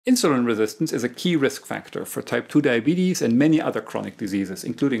Insulin resistance is a key risk factor for type 2 diabetes and many other chronic diseases,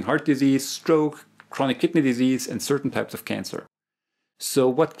 including heart disease, stroke, chronic kidney disease, and certain types of cancer. So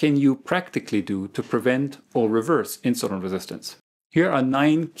what can you practically do to prevent or reverse insulin resistance? Here are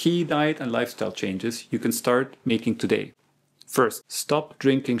 9 key diet and lifestyle changes you can start making today. First, stop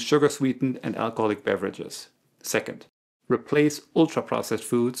drinking sugar-sweetened and alcoholic beverages. Second, replace ultra-processed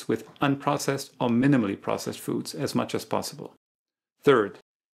foods with unprocessed or minimally processed foods as much as possible. Third,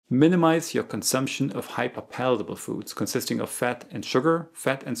 minimize your consumption of hyperpalatable foods consisting of fat and sugar,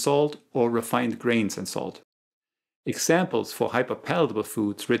 fat and salt, or refined grains and salt. Examples for hyperpalatable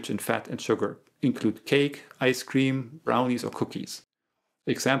foods rich in fat and sugar include cake, ice cream, brownies, or cookies.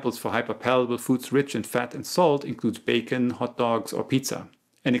 Examples for hyperpalatable foods rich in fat and salt include bacon, hot dogs, or pizza.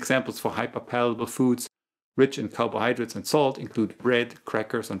 And examples for hyperpalatable foods rich in carbohydrates and salt include bread,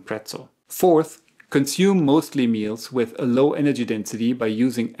 crackers, and pretzel. Fourth, consume mostly meals with a low energy density by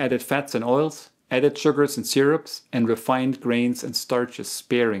using added fats and oils, added sugars and syrups, and refined grains and starches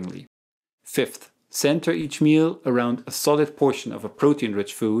sparingly. Fifth, center each meal around a solid portion of a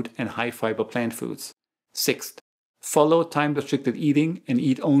protein-rich food and high-fiber plant foods. Sixth, follow time-restricted eating and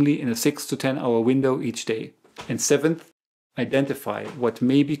eat only in a 6 to 10 hour window each day. And seventh, identify what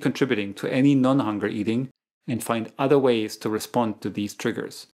may be contributing to any non-hunger eating and find other ways to respond to these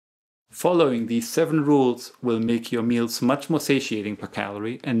triggers. Following these 7 rules will make your meals much more satiating per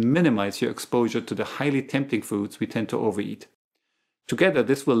calorie and minimize your exposure to the highly tempting foods we tend to overeat. Together,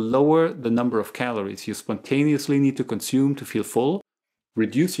 this will lower the number of calories you spontaneously need to consume to feel full,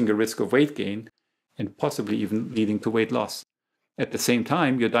 reducing the risk of weight gain, and possibly even leading to weight loss. At the same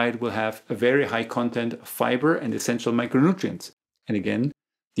time, your diet will have a very high content of fiber and essential micronutrients. And again,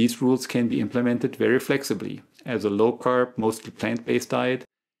 these rules can be implemented very flexibly as a low-carb, mostly plant-based diet,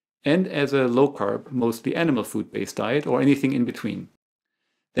 and as a low-carb, mostly animal food-based diet, or anything in between.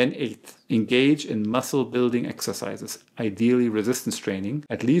 Then 8th, engage in muscle-building exercises, ideally resistance training,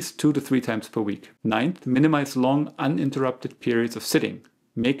 at least 2 to 3 times per week. 9th, minimize long, uninterrupted periods of sitting.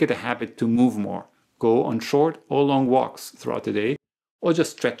 Make it a habit to move more. Go on short or long walks throughout the day, or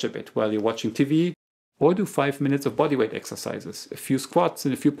just stretch a bit while you're watching TV, or do 5 minutes of bodyweight exercises, a few squats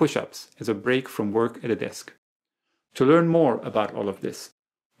and a few push-ups as a break from work at a desk. To learn more about all of this,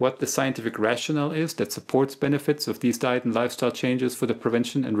 what the scientific rationale is that supports benefits of these diet and lifestyle changes for the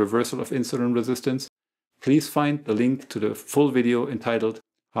prevention and reversal of insulin resistance, please find the link to the full video entitled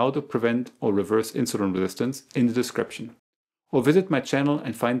How to Prevent or Reverse Insulin Resistance in the description. Or visit my channel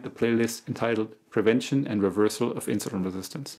and find the playlist entitled Prevention and Reversal of Insulin Resistance.